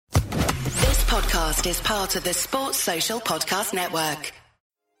podcast is part of the Sports Social Podcast Network.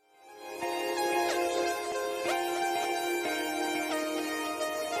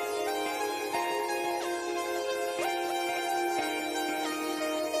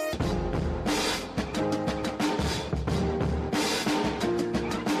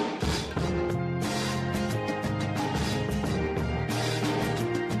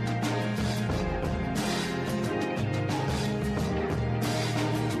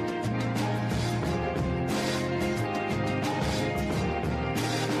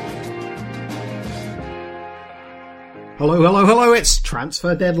 Hello, it's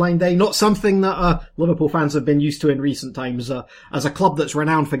transfer deadline day, not something that Liverpool fans have been used to in recent times. As a club that's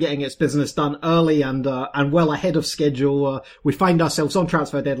renowned for getting its business done early and well ahead of schedule, we find ourselves on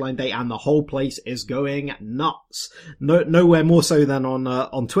transfer deadline day and the whole place is going nuts. Nowhere more so than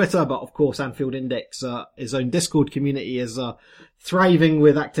on Twitter, but of course Anfield Index, his own Discord community is thriving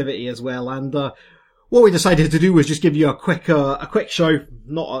with activity as well. And what we decided to do was just give you a quick show,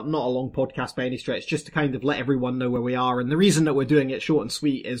 not a long podcast by any stretch, just to kind of let everyone know where we are. And the reason that we're doing it short and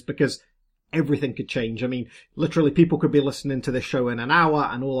sweet is because everything could change. I mean, literally people could be listening to this show in an hour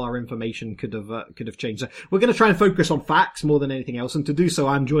and all our information could have changed. So we're going to try and focus on facts more than anything else. And to do so,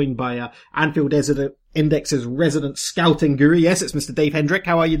 I'm joined by Anfield Index's resident scouting guru. Yes, it's Mr. Dave Hendrick.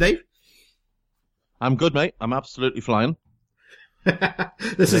 How are you, Dave? I'm good, mate. I'm absolutely flying.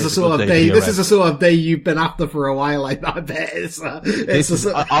 This is a sort of day. This is a sort of day you've been after for a while. I bet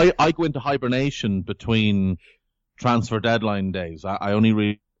I go into hibernation between transfer deadline days. I only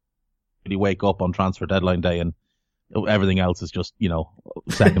really wake up on transfer deadline day, and everything else is just,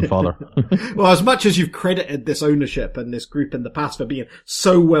 second fodder. Well, as much as you've credited this ownership and this group in the past for being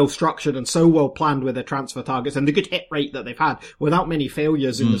so well structured and so well planned with their transfer targets and the good hit rate that they've had without many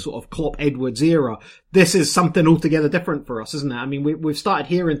failures in the sort of Klopp-Edwards era, this is something altogether different for us, isn't it? I mean, we've started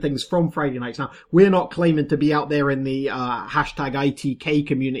hearing things from Friday nights. Now, we're not claiming to be out there in the hashtag ITK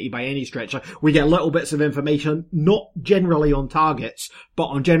community by any stretch. We get little bits of information, not generally on targets, but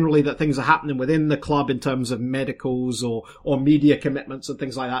on generally that things are happening within the club in terms of medicals or media commitments and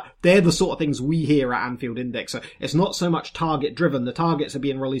things like that. They're the sort of things we hear at Anfield Index. So it's not so much target driven. The targets are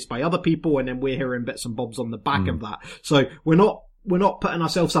being released by other people, and then we're hearing bits and bobs on the back of that. So we're not putting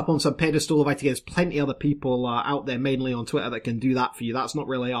ourselves up on some pedestal of ITK. There's plenty other people out there, mainly on Twitter, that can do that for you. That's not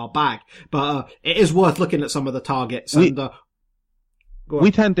really our bag. But it is worth looking at some of the targets.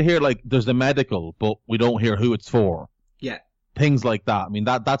 We tend to hear, there's the medical, but we don't hear who it's for. Yeah. Things like that. I mean,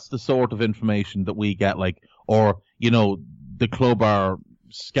 that's the sort of information that we get, the club are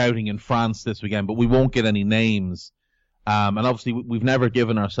scouting in France this weekend, but we won't get any names. And obviously we've never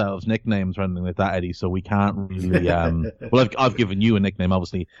given ourselves nicknames or anything like that, Eddie, so we can't really, well, I've given you a nickname,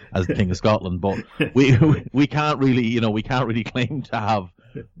 obviously, as the King of Scotland, but we can't really claim to have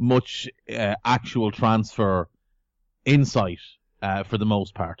much, actual transfer insight, for the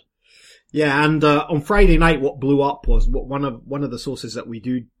most part. Yeah, and on Friday night, what blew up was one of the sources that we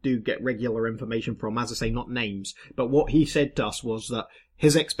do get regular information from, as I say, not names, but what he said to us was that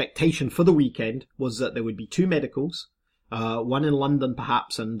his expectation for the weekend was that there would be 2 medicals, one in London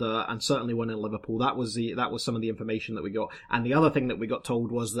perhaps, and certainly one in Liverpool. That was some of the information that we got. And the other thing that we got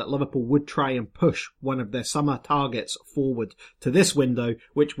told was that Liverpool would try and push one of their summer targets forward to this window,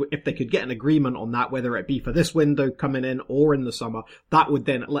 which if they could get an agreement on that, whether it be for this window coming in or in the summer, that would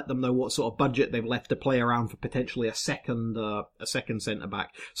then let them know what sort of budget they've left to play around for potentially a second centre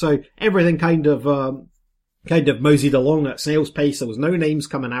back. So everything kind of moseyed along at snail's pace. There was no names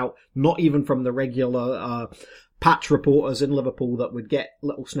coming out, not even from the regular, patch reporters in Liverpool that would get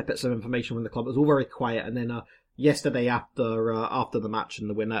little snippets of information from the club. It was all very quiet. And then yesterday after the match and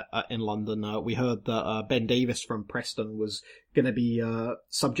the win in London, we heard that Ben Davies from Preston was going to be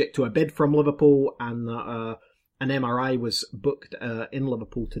subject to a bid from Liverpool, and an MRI was booked in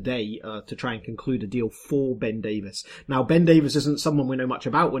Liverpool today to try and conclude a deal for Ben Davies. Now, Ben Davies isn't someone we know much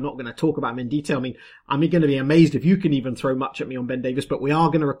about. We're not going to talk about him in detail. I mean, I'm going to be amazed if you can even throw much at me on Ben Davies, but we are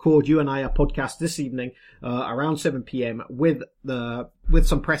going to record, you and I, a podcast this evening around 7 p.m. with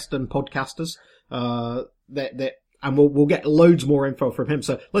some Preston podcasters and we'll get loads more info from him.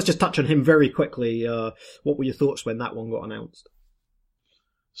 So let's just touch on him very quickly. What were your thoughts when that one got announced?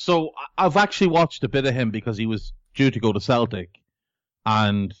 So I've actually watched a bit of him because he was due to go to Celtic,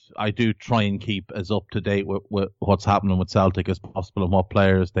 and I do try and keep as up to date with what's happening with Celtic as possible and what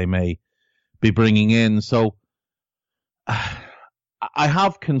players they may be bringing in. So I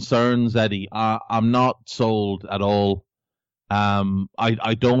have concerns, Eddie. I'm not sold at all.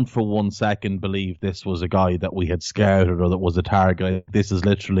 I don't for 1 second believe this was a guy that we had scouted or that was a target. This is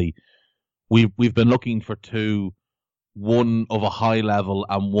literally, we've been looking for 2 one of a high level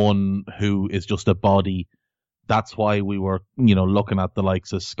and one who is just a body. That's why we were, looking at the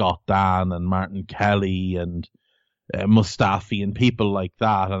likes of Scott Dan and Martin Kelly and Mustafi and people like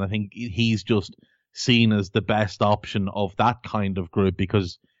that. And I think he's just seen as the best option of that kind of group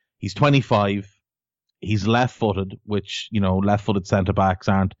because he's 25, he's left-footed, which, left-footed centre-backs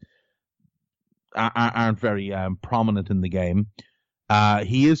aren't very prominent in the game.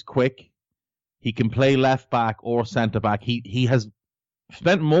 He is quick. He can play left-back or centre-back. He has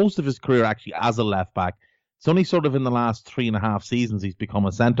spent most of his career actually as a left-back. It's only sort of in the last 3.5 seasons he's become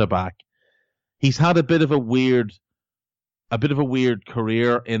a centre-back. He's had a bit of a weird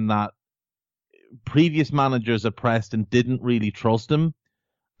career in that previous managers at Preston didn't really trust him,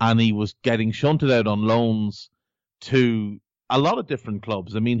 and he was getting shunted out on loans to a lot of different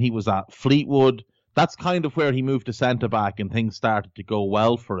clubs. I mean, he was at Fleetwood. That's kind of where he moved to centre-back and things started to go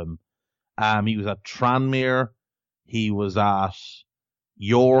well for him. He was at Tranmere. He was at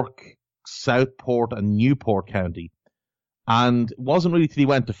York, Southport and Newport County. And it wasn't really till he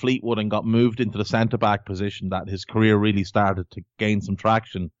went to Fleetwood and got moved into the centre-back position that his career really started to gain some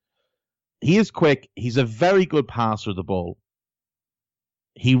traction. He is quick. He's a very good passer of the ball.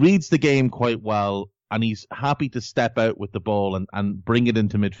 He reads the game quite well, and he's happy to step out with the ball and bring it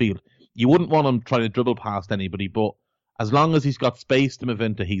into midfield. You wouldn't want him trying to dribble past anybody, but as long as he's got space to move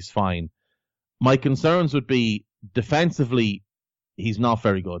into, he's fine. My concerns would be, defensively, he's not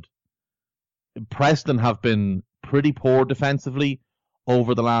very good. Preston have been pretty poor defensively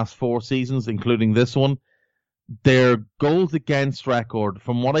over the last 4 seasons, including this one. Their goals against record,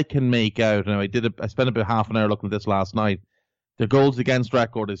 from what I can make out, and I spent about half an hour looking at this last night, their goals against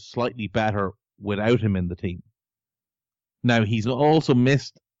record is slightly better without him in the team. Now, he's also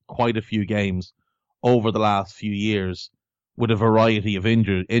missed quite a few games over the last few years with a variety of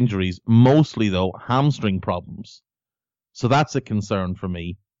injuries, mostly, though, hamstring problems. So that's a concern for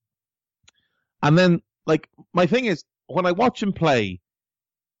me. And then, my thing is, when I watch him play,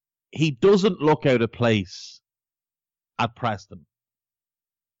 he doesn't look out of place at Preston.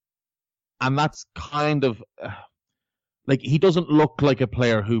 And that's kind of... he doesn't look like a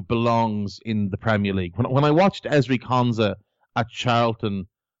player who belongs in the Premier League. When I watched Ezri Konsa at Charlton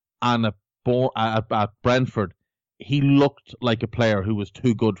and at Brentford, he looked like a player who was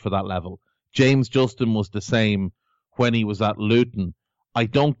too good for that level. James Justin was the same when he was at Luton. I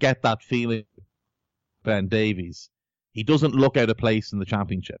don't get that feeling Ben Davies. He doesn't look out of place in the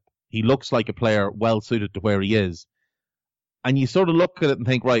Championship. He looks like a player well suited to where he is. And you sort of look at it and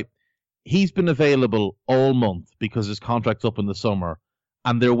think, right, he's been available all month because his contract's up in the summer,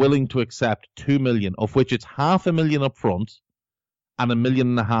 and they're willing to accept 2 million, of which it's $500,000 up front and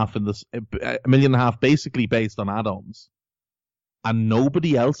 $1.5 million basically based on add-ons. And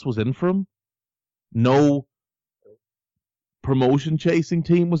nobody else was in for him. No promotion chasing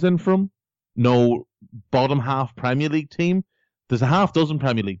team was in for him. No bottom half Premier League team. There's a half dozen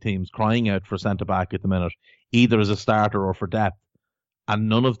Premier League teams crying out for centre-back at the minute, either as a starter or for depth, and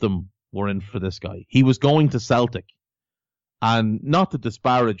none of them were in for this guy. He was going to Celtic. And not to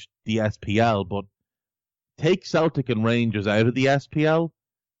disparage the SPL, but take Celtic and Rangers out of the SPL,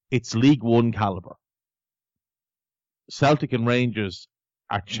 it's League One calibre. Celtic and Rangers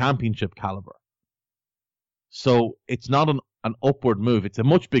are Championship calibre. So it's not an upward move. It's a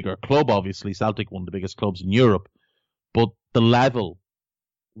much bigger club, obviously. Celtic, one of the biggest clubs in Europe. But the level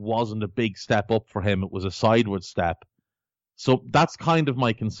wasn't a big step up for him. It was a sideward step. So that's kind of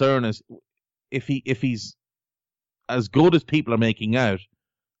my concern, is if he's as good as people are making out,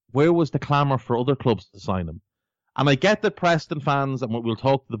 where was the clamour for other clubs to sign him? And I get that Preston fans, and we'll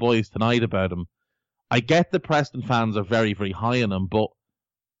talk to the boys tonight about him, I get that Preston fans are very, very high on him, but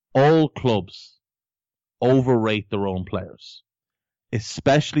all clubs overrate their own players,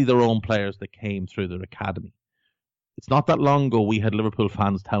 especially their own players that came through their academy. It's not that long ago we had Liverpool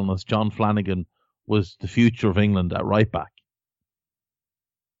fans telling us John Flanagan was the future of England at right back.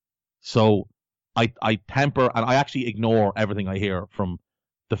 So I temper, and I actually ignore everything I hear from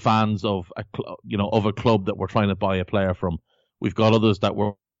the fans of a club that we're trying to buy a player from. We've got others that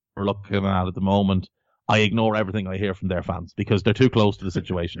we're looking at the moment. I ignore everything I hear from their fans because they're too close to the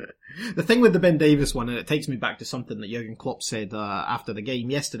situation. The thing with the Ben Davies one, and it takes me back to something that Jurgen Klopp said after the game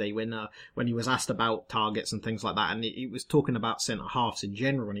yesterday when he was asked about targets and things like that, and he was talking about centre-halves in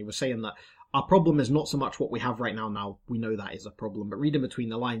general, and he was saying that our problem is not so much what we have right now. Now, we know that is a problem, but reading between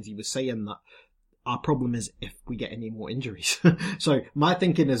the lines, he was saying that our problem is if we get any more injuries. So my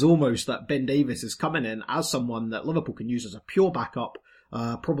thinking is almost that Ben Davies is coming in as someone that Liverpool can use as a pure backup,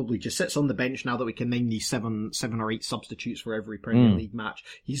 probably just sits on the bench now that we can name these seven or eight substitutes for every Premier League match.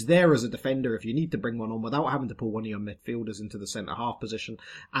 He's there as a defender if you need to bring one on without having to pull one of your midfielders into the centre-half position.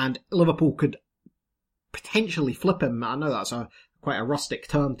 And Liverpool could potentially flip him. I know that's quite a rustic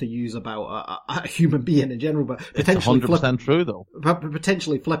term to use about a human being in general, but potentially it's 100% true though.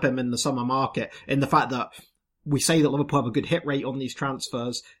 Potentially flip him in the summer market, in the fact that we say that Liverpool have a good hit rate on these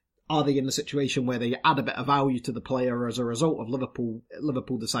transfers. Are they in a situation where they add a bit of value to the player as a result of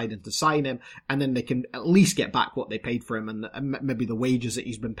Liverpool deciding to sign him, and then they can at least get back what they paid for him and maybe the wages that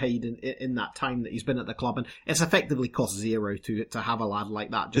he's been paid in that time that he's been at the club? And it's effectively cost zero to have a lad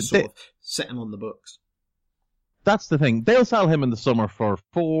like that just sort of sitting on the books. That's the thing. They'll sell him in the summer for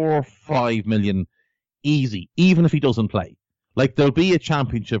 4 or 5 million easy, even if he doesn't play. Like, there'll be a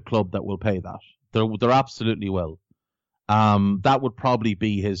championship club that will pay that. There absolutely will. That would probably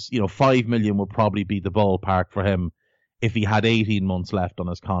be his, 5 million would probably be the ballpark for him if he had 18 months left on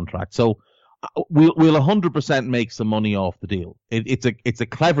his contract. So we'll 100% make some money off the deal. It's a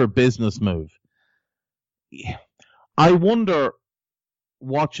clever business move. I wonder,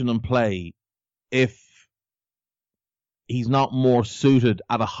 watching him play, if he's not more suited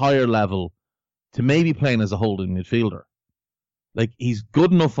at a higher level to maybe playing as a holding midfielder. Like, he's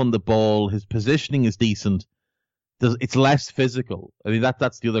good enough on the ball. His positioning is decent. It's less physical. I mean,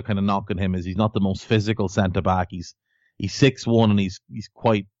 that's the other kind of knock on him, is he's not the most physical centre back. He's 6'1" and he's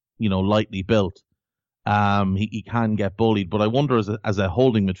quite, lightly built. He can get bullied, but I wonder as a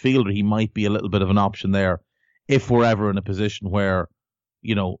holding midfielder, he might be a little bit of an option there if we're ever in a position where,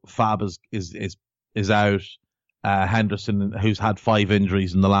 Fab is out. Henderson, who's had 5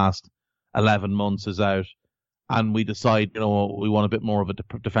 injuries in the last 11 months, is out, and we decide, we want a bit more of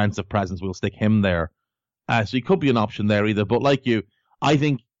a defensive presence, we'll stick him there. So he could be an option there either. But like you, I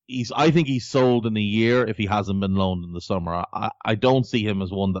think he's sold in a year if he hasn't been loaned in the summer. I don't see him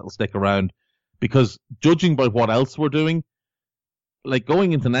as one that'll stick around, because judging by what else we're doing, like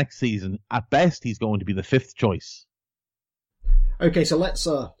going into next season, at best he's going to be the 5th choice. Okay, so let's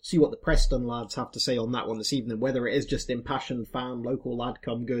see what the Preston lads have to say on that one this evening, whether it is just impassioned fan, local lad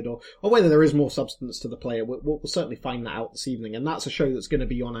come good, or whether there is more substance to the player. We'll certainly find that out this evening, and that's a show that's going to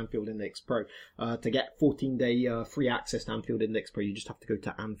be on Anfield Index Pro. To get 14-day free access to Anfield Index Pro, you just have to go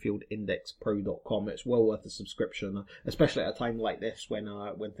to AnfieldIndexPro.com. It's well worth a subscription, especially at a time like this when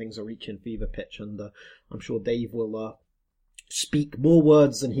things are reaching fever pitch, and I'm sure Dave will speak more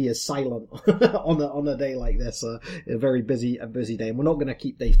words than he is silent on a day like this. A very busy day, and we're not going to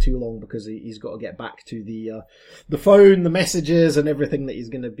keep Dave too long because he's got to get back to the phone, the messages, and everything that he's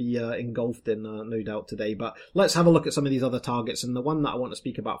going to be engulfed in, no doubt today. But let's have a look at some of these other targets, and the one that I want to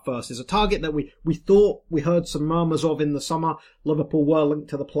speak about first is a target that we thought we heard some murmurs of in the summer. Liverpool were linked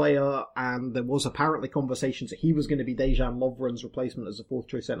to the player, and there was apparently conversations that he was going to be Dejan Lovren's replacement as a 4th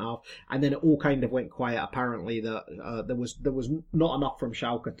choice centre half, and then it all kind of went quiet. Apparently that there was not enough from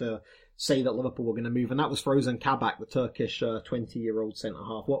Schalke to say that Liverpool were going to move, and that was Frozen Kabak, the Turkish 20-year-old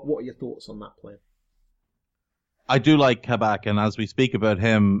centre-half. What are your thoughts on that player? I do like Kabak, and as we speak about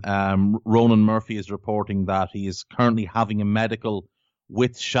him, Ronan Murphy is reporting that he is currently having a medical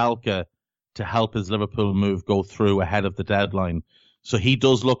with Schalke to help his Liverpool move go through ahead of the deadline. So he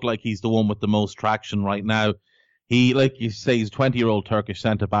does look like he's the one with the most traction right now. He, like you say, he's a 20-year-old Turkish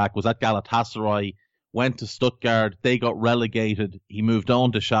centre-back, was at Galatasaray, went to Stuttgart, they got relegated, he moved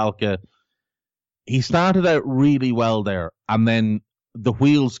on to Schalke. He started out really well there, and then the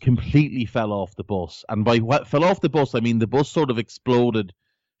wheels completely fell off the bus. And by what fell off the bus, I mean the bus sort of exploded,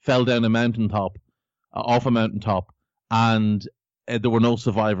 fell down a mountaintop, off a mountaintop, and there were no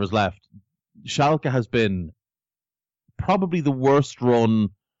survivors left. Schalke has been probably the worst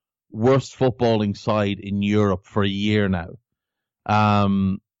run, worst footballing side in Europe for a year now.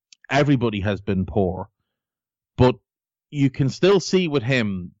 Everybody has been poor, but you can still see with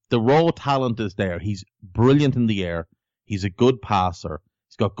him, the raw talent is there. He's brilliant in the air. He's a good passer.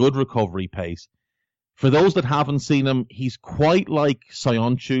 He's got good recovery pace. For those that haven't seen him, he's quite like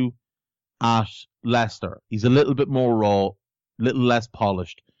Soyuncu at Leicester. He's a little bit more raw, a little less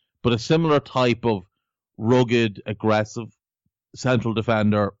polished, but a similar type of rugged, aggressive central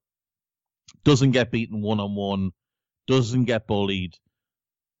defender. Doesn't get beaten one-on-one, doesn't get bullied.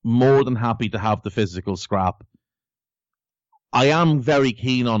 More than happy to have the physical scrap. I am very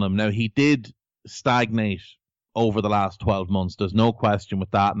keen on him. Now, he did stagnate over the last 12 months. There's no question with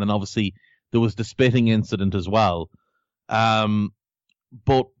that. And then obviously there was the spitting incident as well. And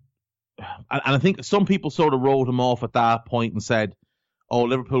I think some people sort of wrote him off at that point and said, oh,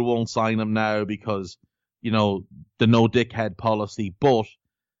 Liverpool won't sign him now because, the no dickhead policy. But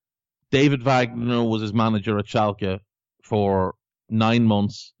David Wagner was his manager at Schalke for 9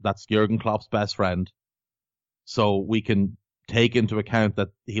 months. That's Jurgen Klopp's best friend. So we can take into account that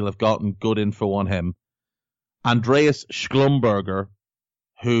he'll have gotten good info on him. Andreas Schlumberger,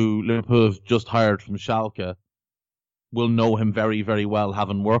 who Liverpool have just hired from Schalke, will know him very, very well,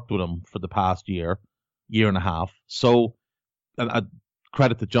 having worked with him for the past year and a half. So, and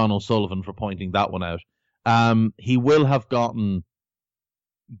credit to John O'Sullivan for pointing that one out. He will have gotten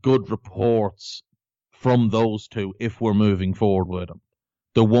good reports from those two if we're moving forward with him.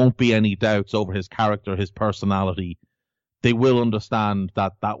 There won't be any doubts over his character, his personality. They will understand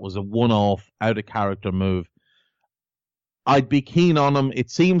that that was a one-off, out-of-character move. I'd be keen on him. It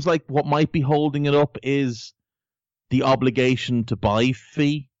seems like what might be holding it up is the obligation to buy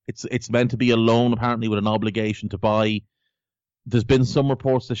fee. It's meant to be a loan, apparently, with an obligation to buy. There's been some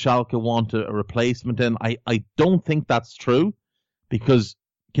reports that Schalke want a replacement in. I don't think that's true, because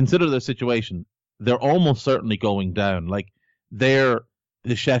consider their situation. They're almost certainly going down. Like, they're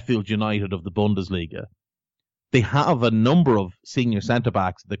the Sheffield United of the Bundesliga. They have a number of senior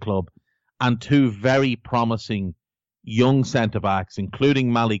centre-backs at the club and two very promising young centre-backs,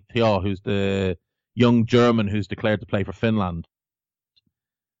 including Malik Thiaw, who's the young German who's declared to play for Finland.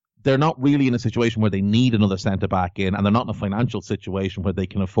 They're not really in a situation where they need another centre-back in, and they're not in a financial situation where they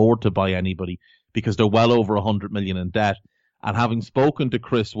can afford to buy anybody, because they're well over 100 million in debt. And having spoken to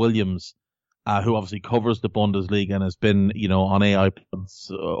Chris Williams, who obviously covers the Bundesliga and has been, on AI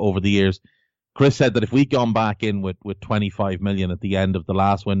over the years, Chris said that if we'd gone back in with 25 million at the end of the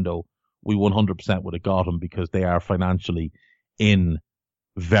last window, we 100% would have got him, because they are financially in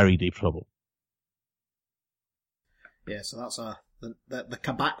very deep trouble. Yeah, so that's the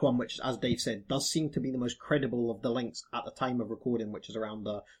Kabak one, which, as Dave said, does seem to be the most credible of the links at the time of recording, which is around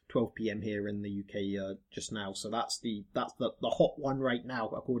 12 p.m. here in the UK just now. So that's the hot one right now,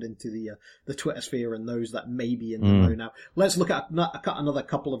 according to the Twitter sphere and those that may be in the know now. Let's look at another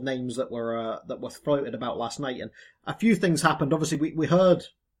couple of names that were floated about last night, and a few things happened. Obviously, we heard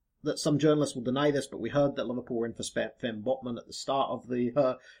that some journalists will deny this, but we heard that Liverpool were in for Sven Botman at the start of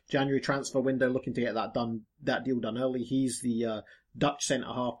the January transfer window, looking to get that deal done early. He's the Dutch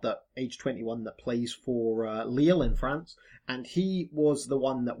centre-half, that age 21, that plays for Lille in France, and he was the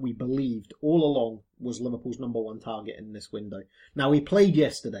one that we believed all along was Liverpool's number one target in this window. Now, he played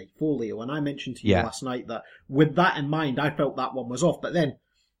yesterday for Lille, and I mentioned to you last night that with that in mind, I felt that one was off, but then,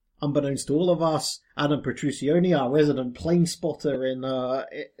 unbeknownst to all of us, Adam Petruccioni, our resident plane spotter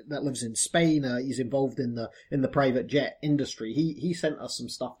that lives in Spain, he's involved in the private jet industry. He sent us some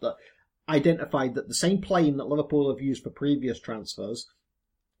stuff that identified that the same plane that Liverpool have used for previous transfers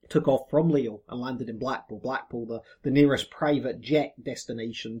took off from Lille and landed in Blackpool. Blackpool, the nearest private jet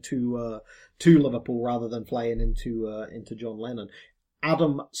destination to Liverpool, rather than flying into John Lennon.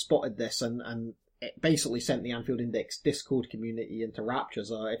 Adam spotted this and it basically sent the Anfield Index Discord community into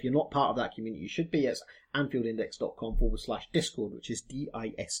raptures. If you're not part of that community, you should be. It's AnfieldIndex.com/Discord, which is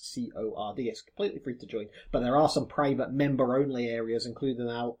DISCORD. It's completely free to join, but there are some private member-only areas, including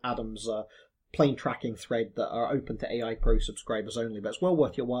Adam's plane tracking thread, that are open to AI Pro subscribers only. But it's well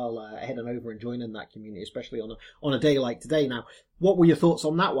worth your while heading over and joining that community, especially on a day like today. Now, what were your thoughts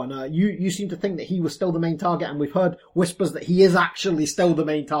on that one? You seem to think that he was still the main target, and we've heard whispers that he is actually still the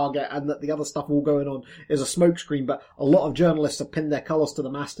main target, and that the other stuff all going on is a smokescreen. But a lot of journalists have pinned their colours to the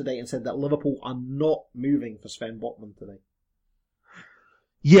mast today and said that Liverpool are not moving for Sven Botman today.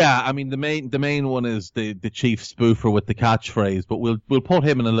 Yeah, I mean, the main one is the chief spoofer with the catchphrase, but we'll put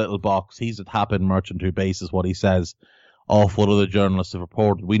him in a little box. He's a tap-in merchant who bases what he says off what other journalists have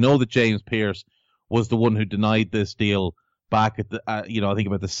reported. We know that James Pearce was the one who denied this deal back at the, I think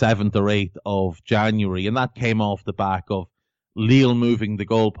about the 7th or 8th of January, and that came off the back of Lille moving the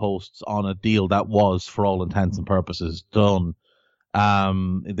goalposts on a deal that was, for all intents and purposes, done.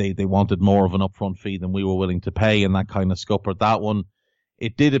 They wanted more of an upfront fee than we were willing to pay, and that kind of scuppered that one.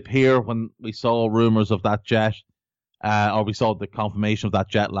 It did appear when we saw rumours of that jet, or we saw the confirmation of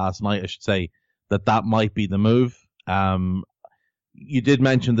that jet last night, I should say, that might be the move. You did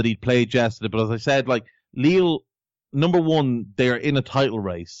mention that he'd played yesterday, but as I said, like, Lille, number one, they're in a title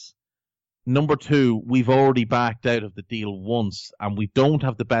race. Number two, we've already backed out of the deal once, and we don't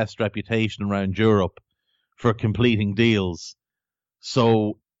have the best reputation around Europe for completing deals.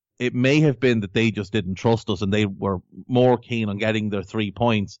 So it may have been that they just didn't trust us, and they were more keen on getting their 3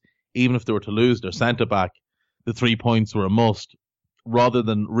 points. Even if they were to lose their centre-back, the 3 points were a must, rather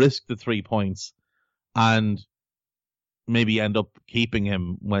than risk the 3 points and maybe end up keeping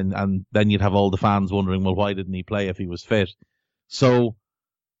him and then you'd have all the fans wondering, well, why didn't he play if he was fit? So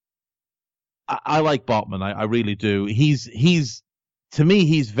I like Botman. I really do. To me,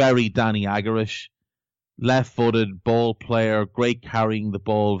 he's very Danny Agarish. left-footed ball player, great carrying the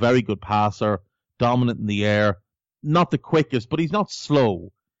ball, very good passer, dominant in the air. Not the quickest, but he's not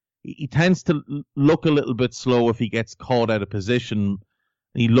slow. He tends to look a little bit slow if he gets caught out of position.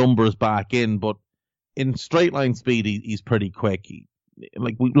 He lumbers back in, but in straight line speed, he's pretty quick.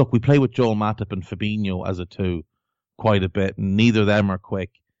 We play with Joel Matip and Fabinho as a two quite a bit, and neither of them are quick.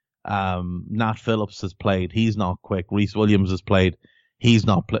 Nat Phillips has played. He's not quick. Reece Williams has played. He's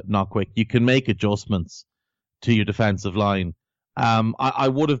not quick. You can make adjustments to your defensive line. I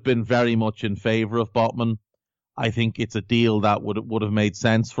would have been very much in favour of Botman. I think it's a deal that would have made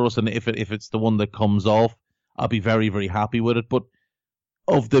sense for us, and if it's the one that comes off, I'll be very, very happy with it. But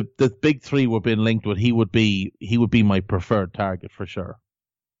of the big three we're being linked with, he would be my preferred target for sure.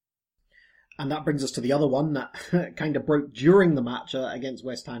 And that brings us to the other one that kind of broke during the match against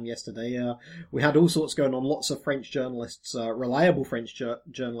West Ham yesterday. We had all sorts going on. Lots of French journalists, reliable French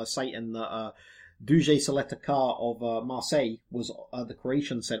journalists, citing that Duje Seletakar of Marseille was the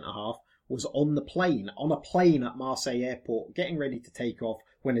Croatian centre half. Was on a plane at Marseille airport, getting ready to take off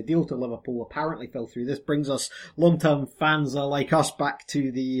when a deal to Liverpool apparently fell through. This brings us long-term fans like us back to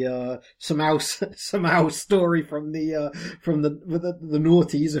the somehow story from the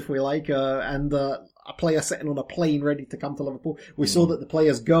noughties, if we like, and a player sitting on a plane ready to come to Liverpool. We saw that the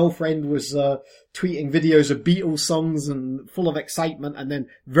player's girlfriend was tweeting videos of Beatles songs and full of excitement, and then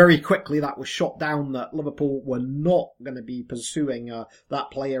very quickly that was shot down that Liverpool were not going to be pursuing that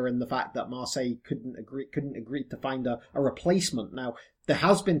player, and the fact that Marseille couldn't agree to find a replacement. Now, there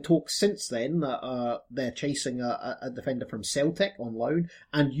has been talk since then that they're chasing a defender from Celtic on loan,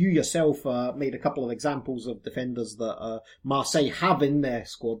 and you yourself made a couple of examples of defenders that Marseille have in their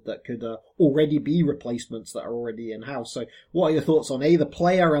squad that could already be replacements that are already in-house. So what are your thoughts on the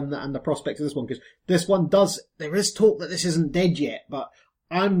player and the prospects of this one? Because this one there is talk that this isn't dead yet, but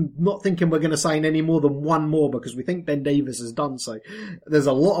I'm not thinking we're going to sign any more than one more because we think Ben Davies is done. So there's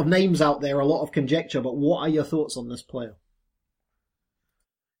a lot of names out there, a lot of conjecture, but what are your thoughts on this player?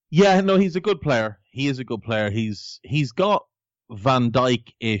 Yeah, no, he's a good player. He is a good player. He's got Van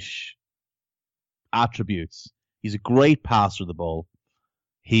Dijk-ish attributes. He's a great passer of the ball.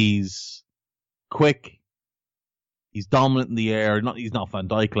 He's quick. He's dominant in the air. He's not Van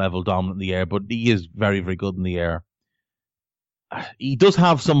Dijk level dominant in the air, but he is very, very good in the air. He does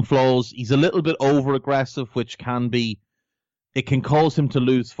have some flaws. He's a little bit over aggressive, which it can cause him to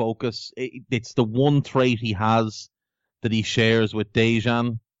lose focus. It's the one trait he has that he shares with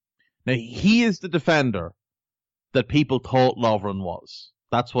Dejan. Now, he is the defender that people thought Lovren was.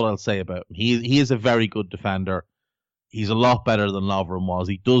 That's what I'll say about him. He is a very good defender. He's a lot better than Lovren was.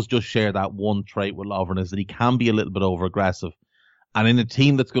 He does just share that one trait with Lovren, is that he can be a little bit over-aggressive. And in a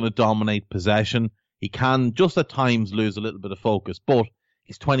team that's going to dominate possession, he can just at times lose a little bit of focus. But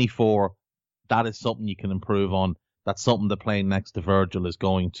he's 24. That is something you can improve on. That's something that playing next to Virgil is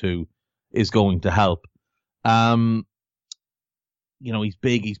going to help. He's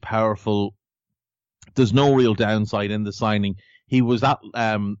big, he's powerful. There's no real downside in the signing. He was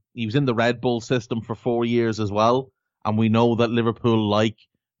in the Red Bull system for 4 years as well, and we know that Liverpool like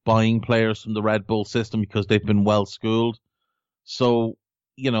buying players from the Red Bull system because they've been well schooled. So,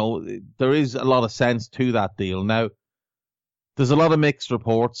 there is a lot of sense to that deal. Now, there's a lot of mixed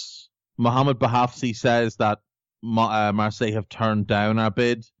reports. Mohamed Bahafsi says that Marseille have turned down our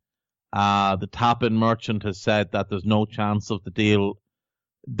bid. The tap-in merchant has said that there's no chance of the deal.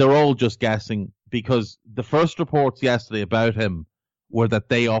 They're all just guessing because the first reports yesterday about him were that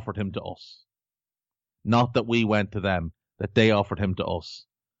they offered him to us. Not that we went to them, that they offered him to us.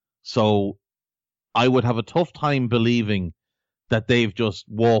 So I would have a tough time believing that they've just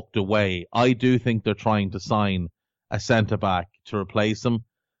walked away. I do think they're trying to sign a centre-back to replace him.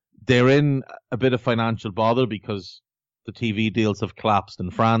 They're in a bit of financial bother because the TV deals have collapsed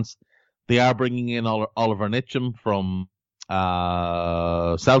in France. They are bringing in Oliver Nitcham from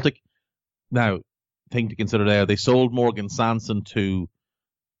Celtic. Now, thing to consider there, they sold Morgan Sanson to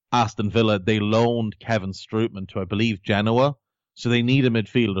Aston Villa. They loaned Kevin Strootman to, I believe, Genoa. So they need a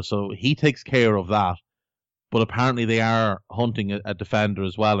midfielder. So he takes care of that. But apparently they are hunting a defender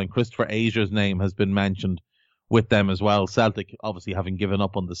as well. And Christopher Azer's name has been mentioned with them as well. Celtic, obviously having given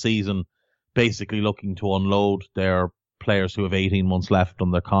up on the season, basically looking to unload their players who have 18 months left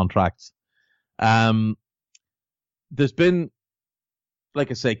on their contracts. There's been, like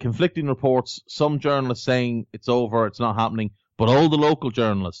I say, conflicting reports. Some journalists saying it's over, it's not happening. But all the local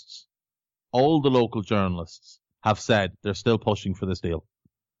journalists have said they're still pushing for this deal.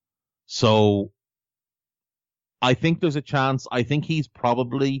 So I think there's a chance. I think he's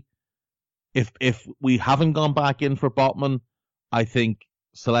probably, if we haven't gone back in for Botman, I think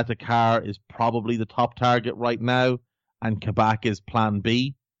Seletar is probably the top target right now, and Kabak is plan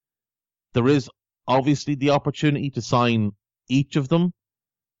B. There is obviously the opportunity to sign each of them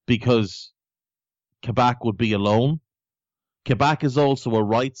because Kabak would be alone. Kabak is also a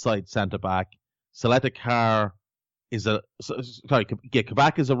right side centre back. Kabak is a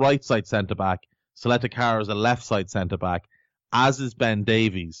right side centre back. Seletar is a left side centre back, as is Ben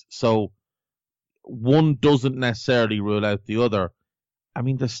Davies. So one doesn't necessarily rule out the other. I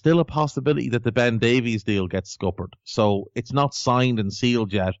mean, there's still a possibility that the Ben Davies deal gets scuppered. So it's not signed and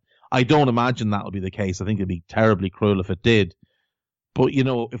sealed yet. I don't imagine that'll be the case. I think it'd be terribly cruel if it did. But, you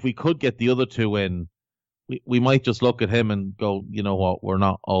know, if we could get the other two in, we might just look at him and go, you know what, we're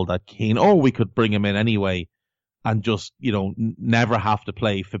not all that keen. Or we could bring him in anyway and just, you know, never have to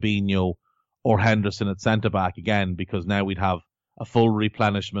play Fabinho or Henderson at centre-back again, because now we'd have a full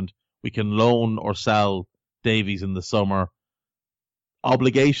replenishment. We can loan or sell Davies in the summer.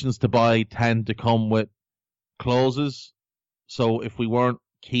 Obligations to buy tend to come with clauses. So if we weren't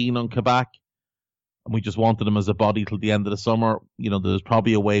keen on Kabak and we just wanted him as a body till the end of the summer, you know, there's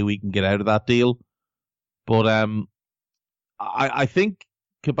probably a way we can get out of that deal. But I think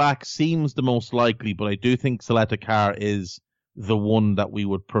Kabak seems the most likely, but I do think Seletar is the one that we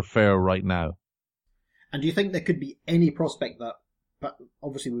would prefer right now. And do you think there could be any prospect that, but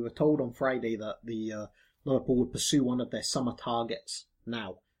obviously we were told on Friday that the Liverpool would pursue one of their summer targets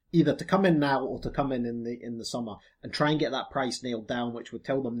now, either to come in now or to come in the summer and try and get that price nailed down, which would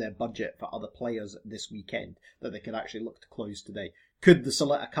tell them their budget for other players this weekend that they could actually look to close today. Could the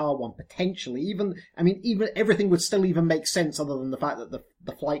Seletar one potentially even everything would still even make sense other than the fact that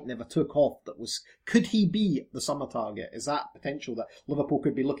the flight never took off. Could he be the summer target? Is that potential that Liverpool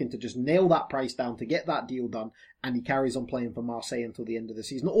could be looking to just nail that price down to get that deal done and he carries on playing for Marseille until the end of the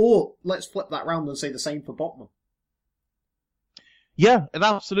season? Or let's flip that round and say the same for Botman. Yeah, it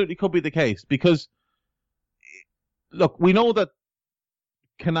absolutely could be the case because, look, we know that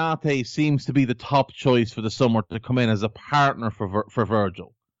Konate seems to be the top choice for the summer to come in as a partner for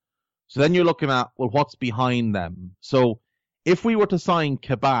Virgil. So then you're looking at, well, what's behind them? So if we were to sign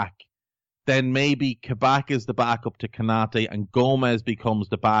Kabak, then maybe Kabak is the backup to Konate and Gomez becomes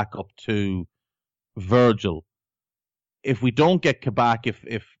the backup to Virgil. If we don't get Kabak, if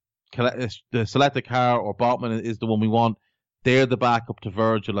the Seletar or Botman is the one we want, they're the backup to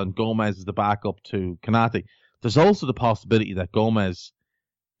Virgil and Gomez is the backup to Konate. There's also the possibility that Gomez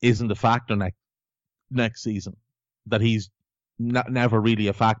isn't a factor next season, that he's never really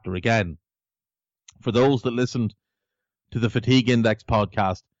a factor again. For those that listened to the Fatigue Index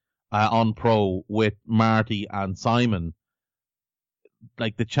podcast on Pro with Marty and Simon,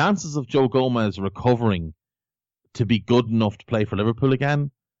 like the chances of Joe Gomez recovering to be good enough to play for Liverpool again,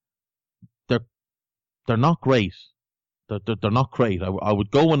 they're not great. They're not great. I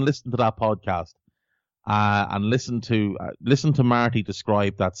would go and listen to that podcast and listen to Marty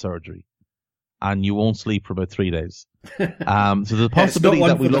describe that surgery, and you won't sleep for about 3 days. So the possibility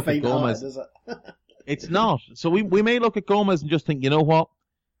that we look at Gomez, is it? It's not. So we may look at Gomez and just think, you know what,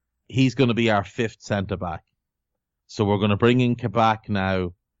 he's going to be our fifth centre back. So we're going to bring in Kabak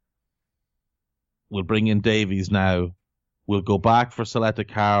now. We'll bring in Davies now. We'll go back for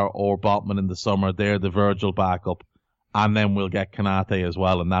Seletar or Botman in the summer. They're the Virgil backup. And then we'll get Konate as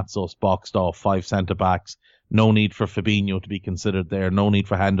well, and that's us boxed off, 5 centre-backs. No need for Fabinho to be considered there. No need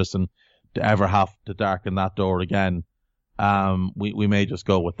for Henderson to ever have to darken that door again. We may just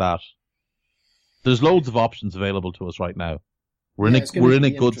go with that. There's loads of options available to us right now. We're in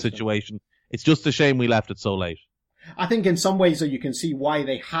a good situation. It's just a shame we left it so late. I think in some ways, though, you can see why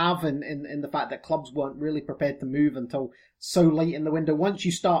they have in the fact that clubs weren't really prepared to move until so late in the window. Once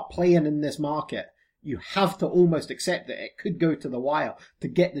you start playing in this market, you have to almost accept that it could go to the wire to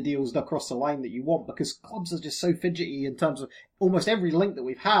get the deals across the line that you want, because clubs are just so fidgety in terms of almost every link that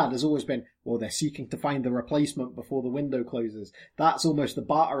we've had has always been, well, they're seeking to find the replacement before the window closes. That's almost the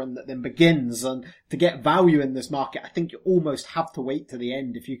bartering that then begins. And to get value in this market, I think you almost have to wait to the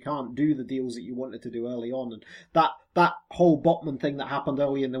end if you can't do the deals that you wanted to do early on. And that whole Botman thing that happened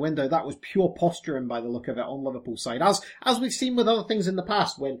early in the window, that was pure posturing by the look of it on Liverpool's side. As we've seen with other things in the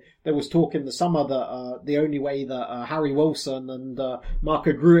past, when there was talk in the summer that the only way that Harry Wilson and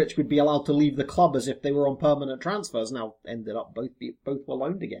Marko Grujic would be allowed to leave the club as if they were on permanent transfers. Now, ended up both were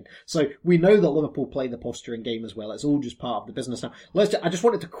loaned again. So we know that Liverpool play the posturing game as well. It's all just part of the business now. I just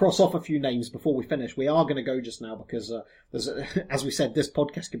wanted to cross off a few names before we finish. We are going to go just now because as we said, this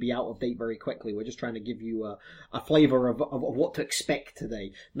podcast could be out of date very quickly. We're just trying to give you a flavour of what to expect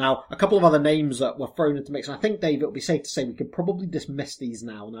today. Now, a couple of other names that were thrown into the mix, and I think, Dave, it would be safe to say we could probably dismiss these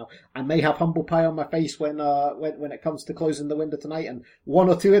now. Now, I may have humble pie on my face when it comes to closing the window tonight, and one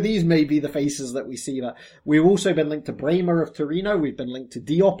or two of these may be the faces that we see. That we've also been linked to Bremer of Torino, we've been linked to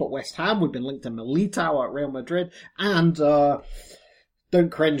Diop at West Ham, we've been linked to Militao at Real Madrid, and don't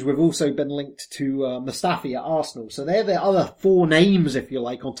cringe, we've also been linked to Mustafi at Arsenal. So they're the other four names, if you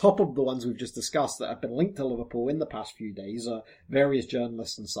like, on top of the ones we've just discussed that have been linked to Liverpool in the past few days, various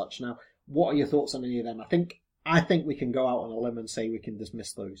journalists and such. Now, what are your thoughts on any of them? I think we can go out on a limb and say we can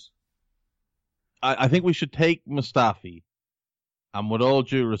dismiss those. I think we should take Mustafi, and with all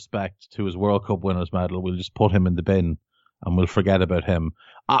due respect to his World Cup winners medal, we'll just put him in the bin and we'll forget about him.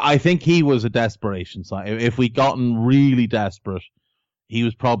 I think he was a desperation sign. If we'd gotten really desperate, he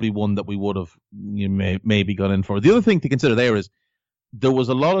was probably one that we would have maybe gone in for. The other thing to consider there is there was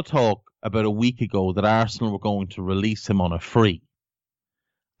a lot of talk about a week ago that Arsenal were going to release him on a free.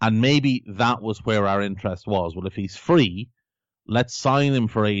 And maybe that was where our interest was. Well, if he's free, let's sign him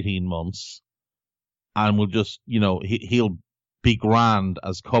for 18 months and we'll just, he'll be grand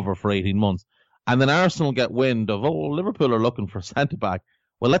as cover for 18 months. And then Arsenal get wind of, Liverpool are looking for a centre-back.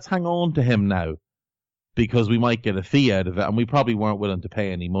 Well, let's hang on to him now because we might get a fee out of it, and we probably weren't willing to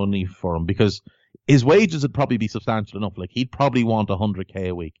pay any money for him because his wages would probably be substantial enough. Like, he'd probably want 100k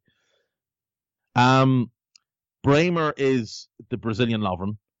a week. Bremer is the Brazilian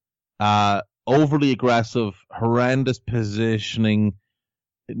Lovren. Overly aggressive, horrendous positioning,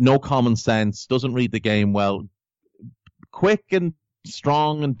 no common sense, doesn't read the game well, quick and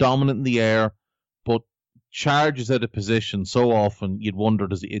strong and dominant in the air, but charges out of position so often you'd wonder,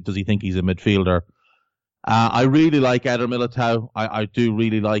 does he think he's a midfielder? I really like Eder Militao. I do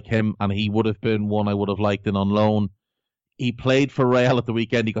really like him, and he would have been one I would have liked in on loan. He played for Real at the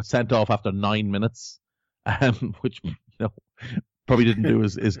weekend. He got sent off after 9 minutes, which probably didn't do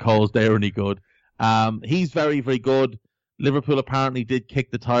his cause there any good. He's very, very good. Liverpool apparently did kick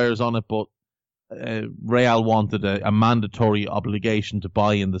the tires on it, but Real wanted a mandatory obligation to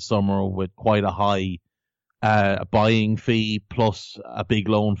buy in the summer with quite a high buying fee plus a big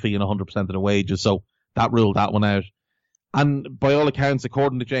loan fee and 100% of the wages. So that ruled that one out. And by all accounts,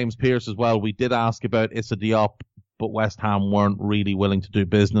 according to James Pearce as well, we did ask about Issa Diop, but West Ham weren't really willing to do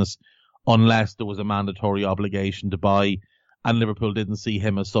business unless there was a mandatory obligation to buy. And Liverpool didn't see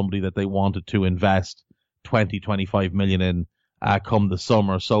him as somebody that they wanted to invest 20-25 million in come the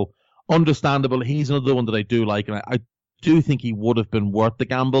summer. So understandable. He's another one that I do like, and I do think he would have been worth the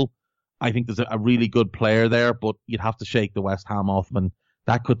gamble. I think there's a really good player there, but you'd have to shake the West Ham off him, and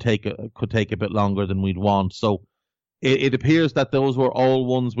that could take a bit longer than we'd want. So it appears that those were all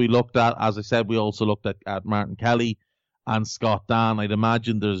ones we looked at. As I said, we also looked at Martin Kelly and Scott Dan. I'd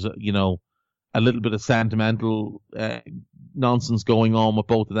imagine there's a little bit of sentimental nonsense going on with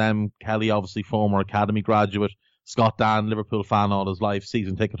both of them. Kelly, obviously former academy graduate. Scott Dan, Liverpool fan all his life,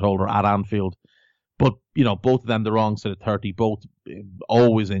 season ticket holder at Anfield. But, both of them the wrong side of 30, both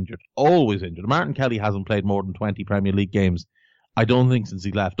always injured. Martin Kelly hasn't played more than 20 Premier League games, I don't think, since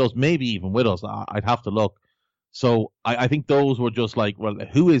he left us, maybe even with us. I'd have to look. So I think those were just like, well,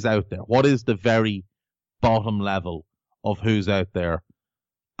 who is out there? What is the very bottom level of who's out there?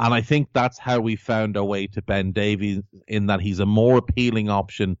 And I think that's how we found our way to Ben Davies, in that he's a more appealing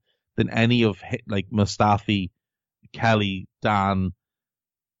option than any of like Mustafi, Kelly, Dan.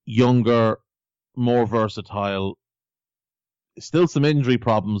 Younger, more versatile, still some injury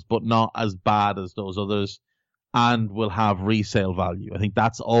problems, but not as bad as those others, and will have resale value. I think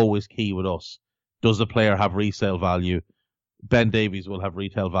that's always key with us. Does the player have resale value? Ben Davies will have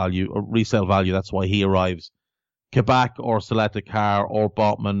resale value. That's why he arrives. Kabak or Saleta Carr or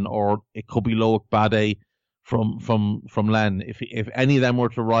Botman, or it could be Loic Bade from Len. If any of them were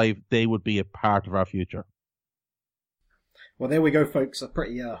to arrive, they would be a part of our future. Well, there we go, folks. A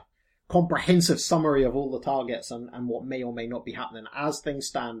pretty comprehensive summary of all the targets and what may or may not be happening. As things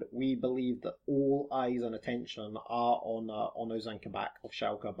stand, we believe that all eyes and attention are on Ozan Kabak of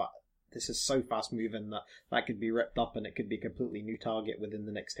Schalke, but this is so fast moving that could be ripped up and it could be a completely new target within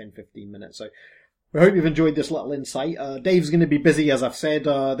the next 10-15 minutes. So We hope you've enjoyed this little insight. Dave's going to be busy, as I've said.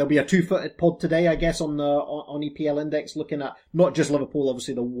 There'll be a two-footed pod today, I guess, on EPL Index, looking at not just Liverpool,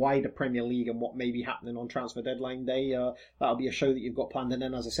 obviously the wider Premier League and what may be happening on transfer deadline day. That'll be a show that you've got planned. And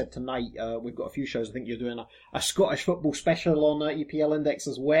then, as I said, tonight, we've got a few shows. I think you're doing a Scottish football special on EPL Index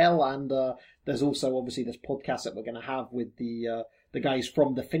as well. And there's also, obviously, this podcast that we're going to have with the guys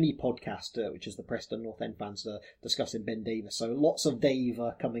from the Finney podcast, which is the Preston North End fans, discussing Ben Davis. So lots of Dave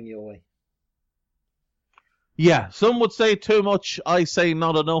coming your way. Yeah, some would say too much. I say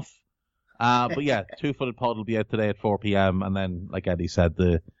not enough. But yeah, two-footed pod will be out today at 4 p.m. And then, like Eddie said,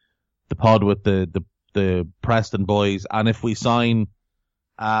 the pod with the Preston boys. And if we sign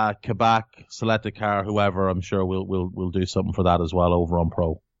Kabak, Selectacar, whoever, I'm sure we'll do something for that as well over on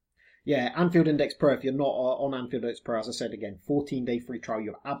Pro. Yeah, Anfield Index Pro, if you're not on Anfield Index Pro, as I said again, 14-day free trial,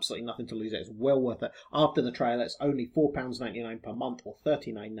 you have absolutely nothing to lose. It's well worth it. After the trial, it's only £4.99 per month or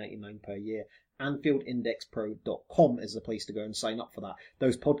 $39.99 per year. AnfieldIndexPro.com is the place to go and sign up for that.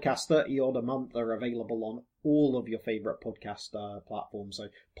 Those podcasts, 30-odd a month, are available on all of your favourite podcast platforms, so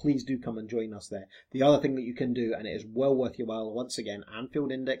please do come and join us there. The other thing that you can do, and it is well worth your while, once again,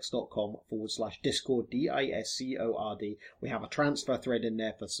 AnfieldIndex.com/Discord, Discord. We have a transfer thread in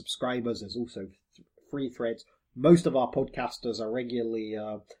there for subscribers. There's also free threads. Most of our podcasters are regularly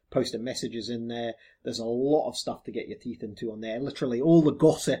posting messages in there. There's a lot of stuff to get your teeth into on there. Literally all the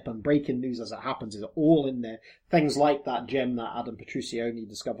gossip and breaking news as it happens is all in there. Things like that gem that Adam Petruccioni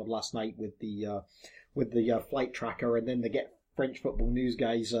discovered last night with the flight tracker, and then they get French football news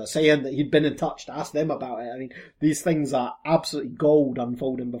guys saying that he'd been in touch to ask them about it. I mean, these things are absolutely gold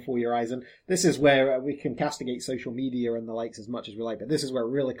unfolding before your eyes, and this is where we can castigate social media and the likes as much as we like, but this is where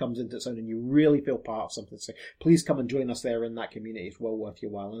it really comes into its own and you really feel part of something. So please come and join us there in that community. It's well worth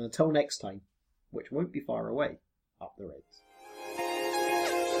your while. And until next time, which won't be far away, up the Reds.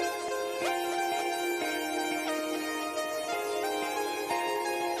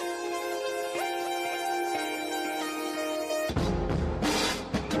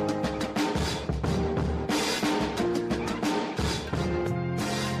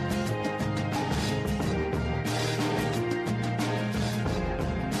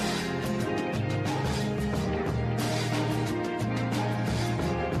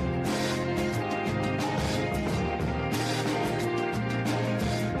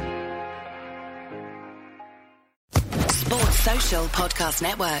 Social Podcast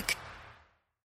Network.